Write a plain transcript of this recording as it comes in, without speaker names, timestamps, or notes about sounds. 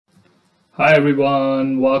Hi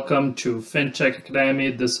everyone, welcome to FinTech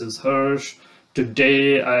Academy. This is Hirsch.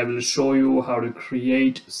 Today I will show you how to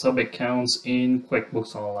create sub-accounts in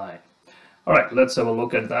QuickBooks Online. Alright, let's have a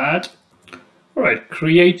look at that. Alright,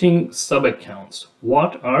 creating sub-accounts.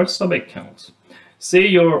 What are sub-accounts? Say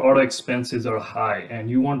your auto expenses are high and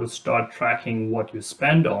you want to start tracking what you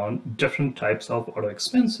spend on different types of auto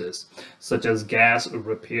expenses, such as gas,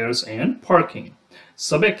 repairs, and parking.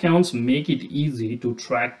 Sub-accounts make it easy to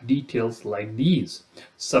track details like these.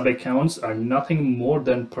 Sub-accounts are nothing more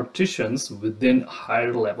than partitions within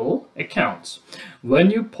higher level accounts. When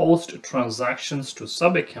you post transactions to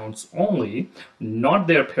sub-accounts only, not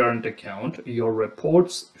their parent account, your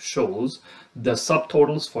reports shows the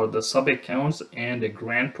subtotals for the sub-accounts and a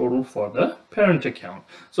grand total for the parent account.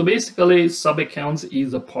 So basically, sub-accounts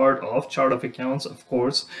is a part of chart of accounts, of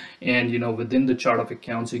course, and within the chart of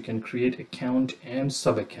accounts you can create account and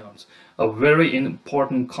sub-accounts. A very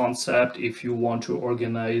important concept if you want to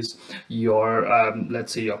organize your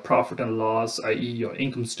let's say your profit and loss, i.e. your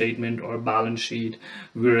income statement or balance sheet,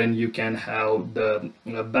 wherein you can have the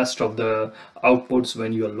best of the outputs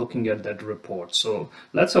when you are looking at that report. So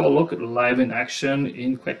let's have a look at live in action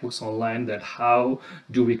in QuickBooks Online, that how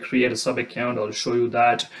do we create a sub account. I'll show you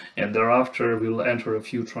that, and thereafter we will enter a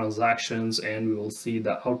few transactions and we will see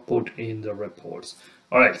the output in the reports.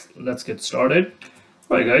 All right, let's get started.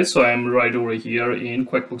 Alright guys, so I'm right over here in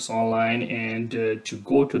QuickBooks Online, and to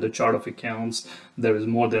go to the chart of accounts, there is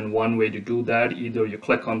more than one way to do that. Either you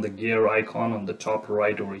click on the gear icon on the top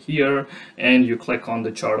right over here and you click on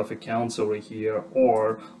the chart of accounts over here,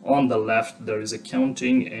 or on the left there is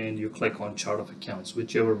accounting and you click on chart of accounts.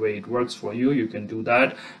 Whichever way it works for you, you can do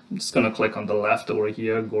that. I'm just going to click on the left over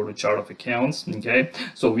here, go to chart of accounts. Okay,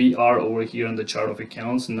 so we are over here in the chart of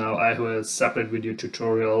accounts. Now I have a separate video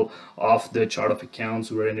tutorial of the chart of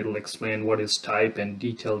accounts wherein it will explain what is type and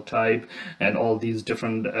detail type and all these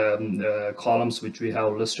different columns which we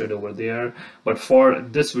have listed over there. But for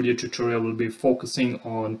this video tutorial, we'll be focusing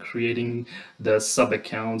on creating the sub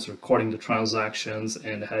accounts, recording the transactions,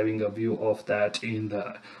 and having a view of that in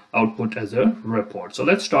the output as a report. So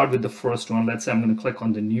let's start with the first one. Let's say I'm going to click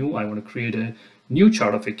on the new. I want to create a new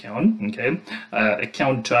chart of account. Okay,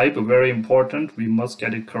 account type, very important, we must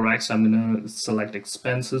get it correct. So I'm going to select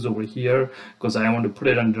expenses over here because I want to put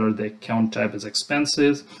it under the account type as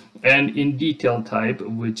expenses, and in detail type,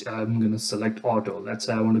 which I'm going to select auto. Let's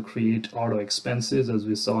say I want to create auto expenses as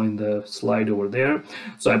we saw in the slide over there.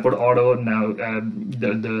 So I put auto. Now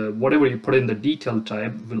the whatever you put in the detail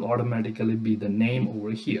type will automatically be the name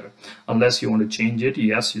over here, unless you want to change it.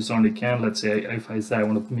 Yes, you certainly can. Let's say if I say I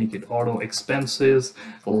want to make it auto expenses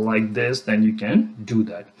like this, then you can do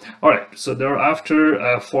that. All right, so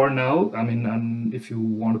thereafter for now, I mean, if you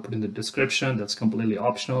want to put in the description, that's completely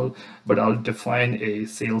optional, but I'll define a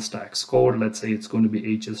sales tax code. Let's say it's going to be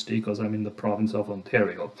HST because I'm in the province of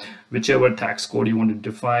Ontario. Whichever tax code you want to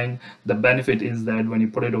define, the benefit is that when you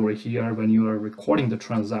put it over here, when you are recording the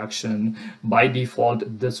transaction, by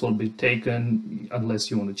default this will be taken. Unless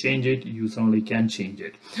you want to change it, you certainly can change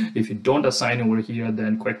it. If you don't assign over here,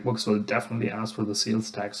 then QuickBooks will definitely ask for the sales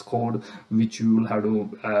tax code, which you will have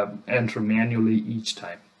to enter manually each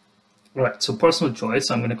time. All right, so personal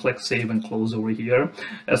choice, I'm going to click save and close over here.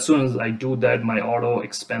 As soon as I do that, my auto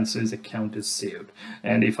expenses account is saved.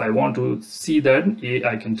 And if I want to see that,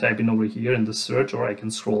 I can type in over here in the search, or I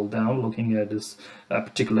can scroll down looking at this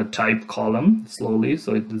particular type column slowly.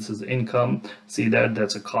 So this is income. See that?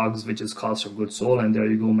 That's a COGS, which is cost of goods sold, and there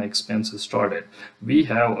you go, my expenses started. We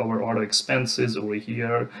have our auto expenses over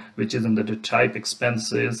here, which is in the type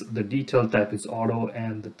expenses. The detail type is auto,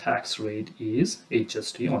 and the tax rate is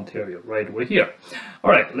HST Ontario, right over here.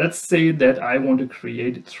 All right, let's say that I want to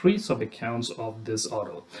create 3 sub accounts of this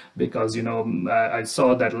auto, because I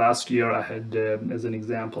saw that last year I had as an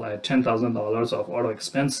example, I had $10,000 of auto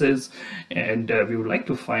expenses, and we would like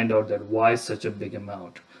to find out that why such a big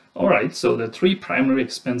amount. All right, so the 3 primary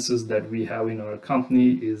expenses that we have in our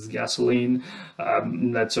company is gasoline,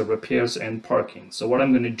 that's repairs, and parking. So what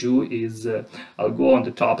I'm going to do is I'll go on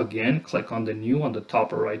the top again, click on the new on the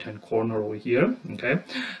top right hand corner over here. Okay,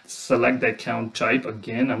 select the account type.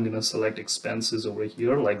 Again, I'm going to select expenses over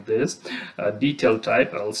here like this. Detail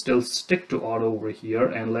type, I'll still stick to auto over here,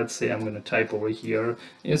 and let's say I'm going to type over here,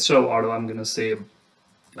 instead of auto, I'm going to say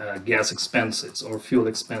gas expenses or fuel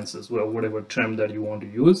expenses, well, whatever term that you want to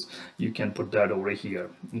use, you can put that over here.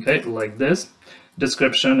 Okay, like this.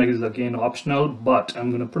 Description is again optional, but I'm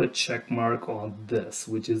going to put a check mark on this,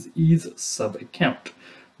 which is sub account.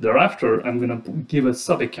 Thereafter, I'm going to give a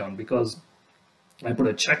sub account because I put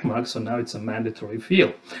a check mark, so now it's a mandatory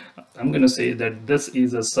field. I'm going to say that this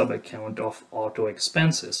is a sub account of auto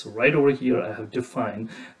expenses. So right over here I have defined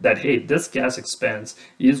that, hey, this gas expense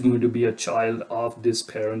is going to be a child of this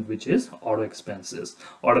parent, which is auto expenses.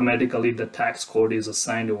 Automatically the tax code is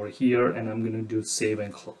assigned over here, and I'm going to do save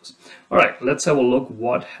and close. All right, let's have a look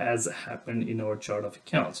what has happened in our chart of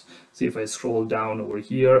accounts. See, if I scroll down over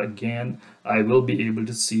here again, I will be able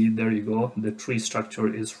to see, there you go, the tree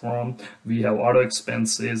structure is formed. We have auto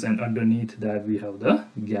expenses, and underneath that we have the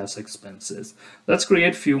gas expenses. Let's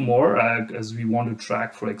create few more as we want to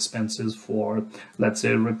track for expenses for, let's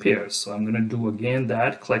say, repairs. So I'm going to do again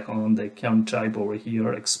that, click on the account type over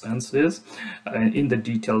here, expenses, and in the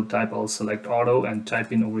detail type I'll select auto and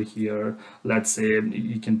type in over here, let's say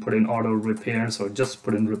you can put in auto repairs or just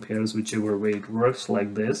put in repairs, whichever way it works,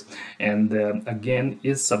 like this. And again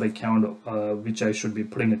is sub account which I should be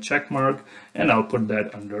putting a check mark, and I'll put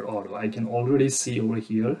that under auto. I can already see over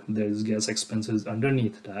here there's gas expenses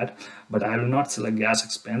underneath that, but I will not select gas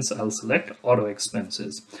expense, I'll select auto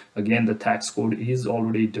expenses. Again, the tax code is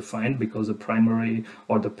already defined because the primary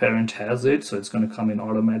or the parent has it, so it's going to come in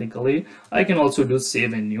automatically. I can also do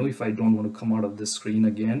save and new if I don't want to come out of this screen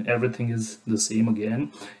again. Everything is the same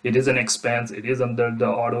again. It is an expense, it is under the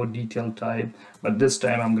auto detail type, but this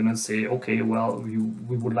time I'm going to say, okay, well,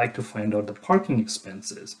 we would like to find out the parking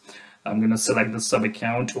expenses. I'm going to select the sub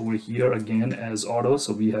account over here again as auto.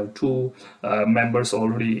 So we have two members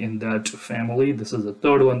already in that family. This is the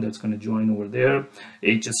third one that's going to join over there.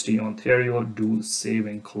 HST Ontario, do save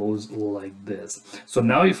and close like this. So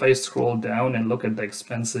now if I scroll down and look at the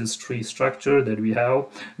expenses tree structure that we have,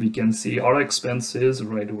 we can see our expenses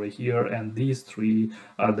right over here, and these three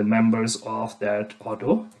are the members of that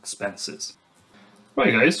auto expenses.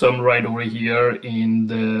 Right guys, so I'm right over here in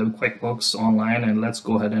the QuickBooks Online, and let's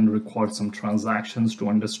go ahead and record some transactions to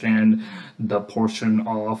understand the portion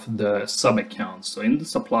of the sub accounts. So in the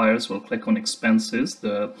suppliers, we'll click on expenses,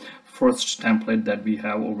 the first template that we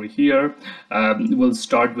have over here. We'll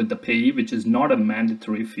start with the payee, which is not a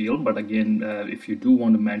mandatory field, but again, if you do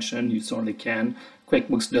want to mention, you certainly can.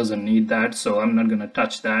 QuickBooks doesn't need that, so I'm not going to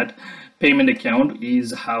touch that. Payment account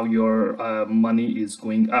is how your money is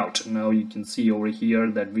going out. Now you can see over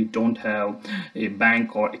here that we don't have a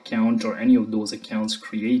bank or account or any of those accounts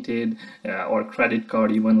created, or credit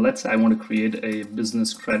card even. Let's say I want to create a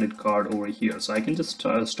business credit card over here. So I can just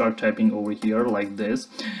start typing over here like this,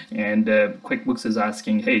 and QuickBooks is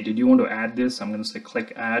asking, hey, did you want to add this? I'm going to say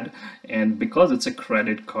click add, and because it's a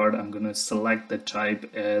credit card, I'm going to select the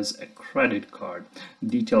type as a credit card.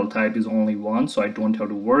 Detail type is only one, so I don't have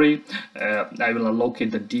to worry. I will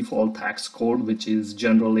allocate the default tax code, which is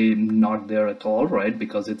generally not there at all, right?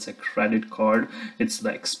 Because it's a credit card, it's the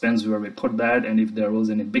expense where we put that, and if there was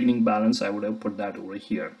any beginning balance, I would have put that over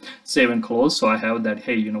here. Save and close. So I have that,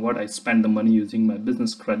 hey, you know what, I spent the money using my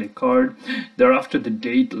business credit card. Thereafter, the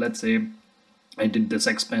date, let's say I did this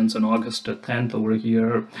expense on August 10th over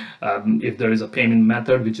here. If there is a payment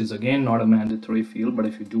method, which is again not a mandatory field, but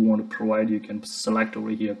if you do want to provide, you can select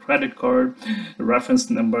over here credit card. The reference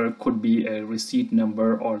number could be a receipt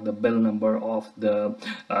number or the bill number of the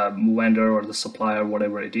vendor or the supplier,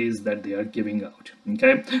 whatever it is that they are giving out.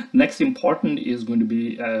 Okay, next important is going to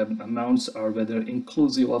be amounts are whether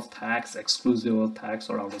inclusive of tax, exclusive of tax,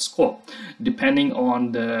 or out of scope, depending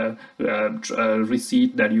on the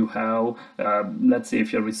receipt that you have. Let's say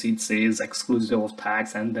if your receipt says exclusive of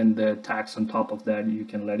tax and then the tax on top of that, you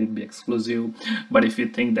can let it be exclusive. But if you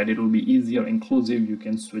think that it will be easier inclusive, you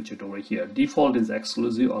can switch it over here. Default is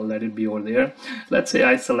exclusive, I'll let it be over there. Let's say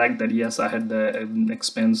I select that yes, I had the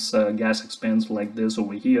expense, gas expense like this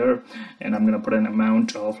over here, and I'm going to put an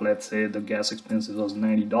amount of, let's say the gas expenses was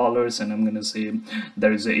 $90, and I'm going to say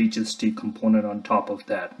there is a HST component on top of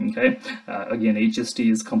that. Okay, again,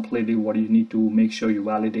 HST is completely what you need to make sure you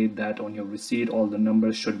validate that on your receipt. All the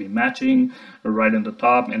numbers should be matching right on the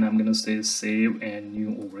top, and I'm going to say save and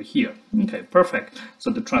new over here. Okay, perfect.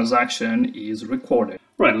 So the transaction is recorded.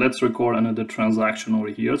 Right, let's record another transaction over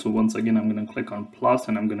here. So once again, I'm going to click on plus,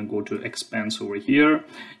 and I'm going to go to expense over here,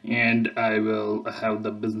 and I will have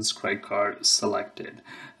the business credit card selected.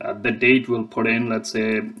 The date we'll put in, let's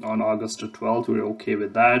say on August 12th, we're okay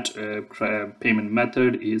with that. Payment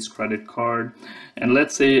method is credit card, and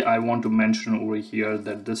let's say I want to mention over here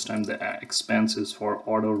that this time the expense is for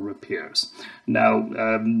auto repairs. Now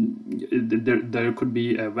there could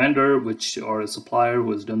be a vendor or a supplier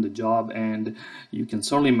who has done the job, and you can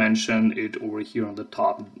certainly mention it over here on the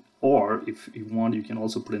top. Or if you want, you can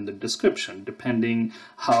also put in the description, depending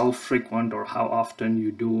how frequent or how often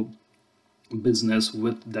you do business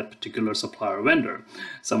with that particular supplier vendor.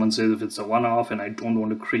 Someone says if it's a one-off and I don't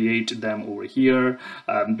want to create them over here,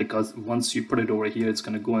 because once you put it over here it's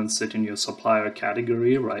going to go and sit in your supplier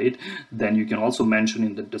category, right? Then you can also mention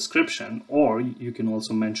in the description, or you can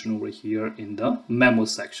also mention over here in the memo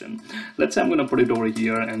section. Let's say I'm going to put it over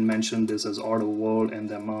here and mention this as Auto World, and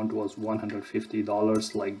the amount was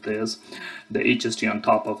 $150 like this, the HST on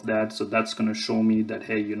top of that. So that's going to show me that,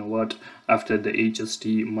 hey, you know what, after the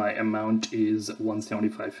HST my amount is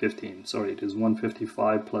 $175.15. Sorry, it is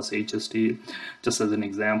 $155 plus HST, just as an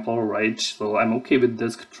example, right? So I'm okay with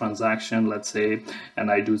this transaction, let's say, and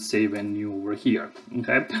I do save and new over here.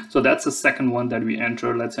 Okay, so that's the second one that we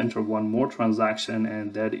enter. Let's enter one more transaction,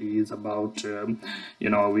 and that is about you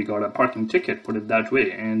know, we got a parking ticket, put it that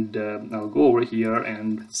way, and I'll go over here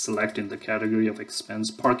and select in the category of expense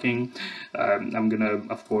parking. I'm gonna,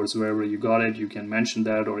 of course, wherever you got it, you can mention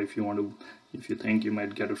that, or if you want to, if you think you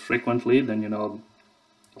might get it frequently, then, you know,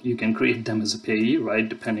 you can create them as a payee, right,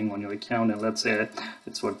 depending on your account. And let's say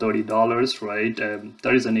it's for $30, right?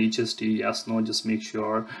 There is an HST, yes, no, just make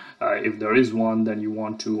sure if there is one, then you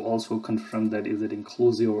want to also confirm that is it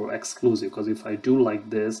inclusive or exclusive, because if I do like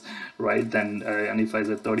this, right, then and if I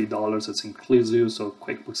said $30 it's inclusive, so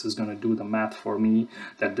QuickBooks is going to do the math for me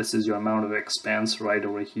that this is your amount of expense right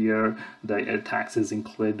over here, the tax is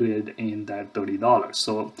included in that $30.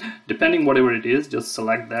 So depending whatever it is, just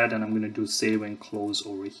select that, and I'm going to do save and close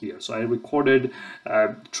over here. So I recorded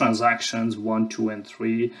transactions 1, 2, and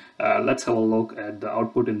 3. Let's have a look at the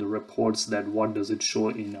output in the reports, that what does it show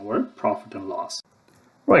in our profit and loss.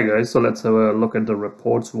 Right guys, so let's have a look at the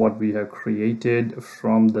reports, what we have created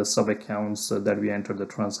from the sub accounts that we entered the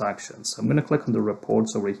transactions. I'm going to click on the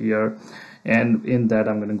reports over here, and in that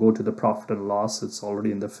I'm going to go to the profit and loss. It's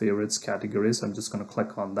already in the favorites category, so I'm just going to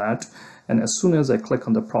click on that, and as soon as I click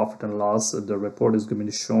on the profit and loss, the report is going to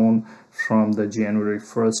be shown from the January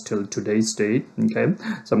 1st till today's date. Okay,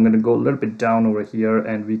 so I'm going to go a little bit down over here,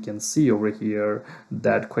 and we can see over here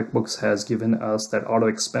that QuickBooks has given us that auto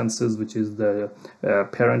expenses, which is the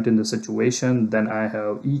parent in the situation. Then I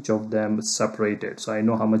have each of them separated, so I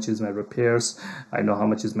know how much is my repairs, I know how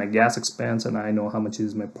much is my gas expense, and I know how much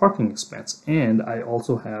is my parking expense, and I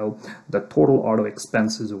also have the total auto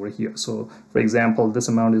expenses over here. So for example, this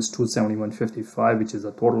amount is $271.55, which is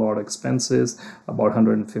the total auto expenses, about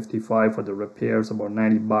 $155 for the repairs, about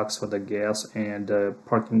 $90 for the gas, and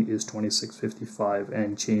parking is $26.55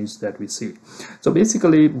 and change that we see. So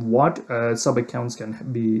basically what sub accounts can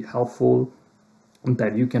be helpful,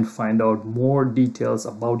 that you can find out more details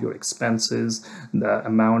about your expenses, the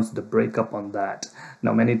amounts, the breakup on that.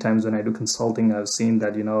 Now many times when I do consulting, I've seen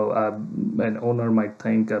that, you know, an owner might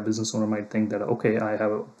think, a business owner might think that, okay, I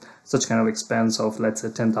have such kind of expense of, let's say,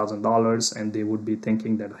 $10,000, and they would be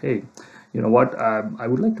thinking that, hey, you know what, I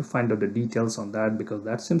would like to find out the details on that, because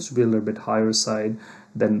that seems to be a little bit higher side.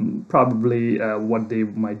 Then probably what they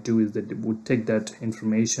might do is that they would take that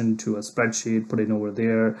information to a spreadsheet, put it over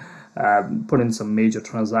there, put in some major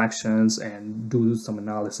transactions and do some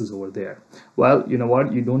analysis over there. Well, you know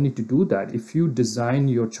what, you don't need to do that. If you design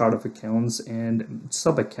your chart of accounts and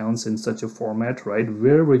sub accounts in such a format, right,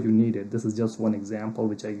 wherever you need it. This is just one example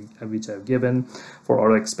which I've given for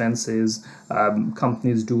auto expenses.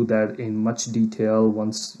 Companies do that in much detail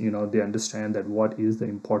once, you know, they understand that what is the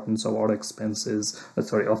importance of auto expenses,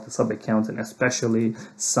 of the sub accounts, and especially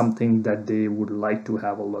something that they would like to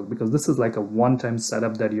have a look, because this is like a one-time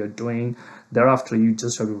setup that you're doing. Thereafter you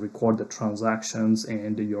just have to record the transactions,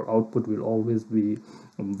 and your output will always be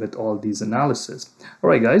with all these analysis. All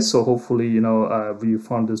right guys, so hopefully, you know, you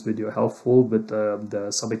found this video helpful with the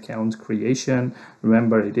sub account creation.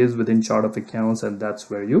 Remember, it is within chart of accounts, and that's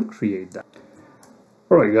where you create that.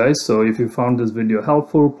 Alright guys, so if you found this video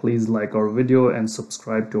helpful, please like our video and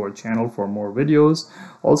subscribe to our channel for more videos.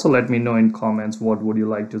 Also let me know in comments what would you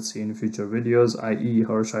like to see in future videos, i.e.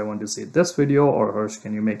 Hirsch, I want to see this video, or Hirsch,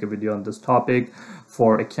 can you make a video on this topic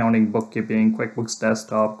for accounting, bookkeeping, QuickBooks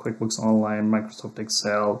Desktop, QuickBooks Online, Microsoft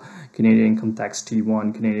Excel, Canadian Income Tax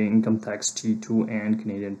T1, Canadian Income Tax T2, and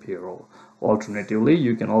Canadian Payroll. Alternatively,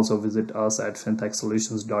 you can also visit us at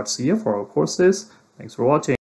fintechsolutions.ca for our courses. Thanks for watching.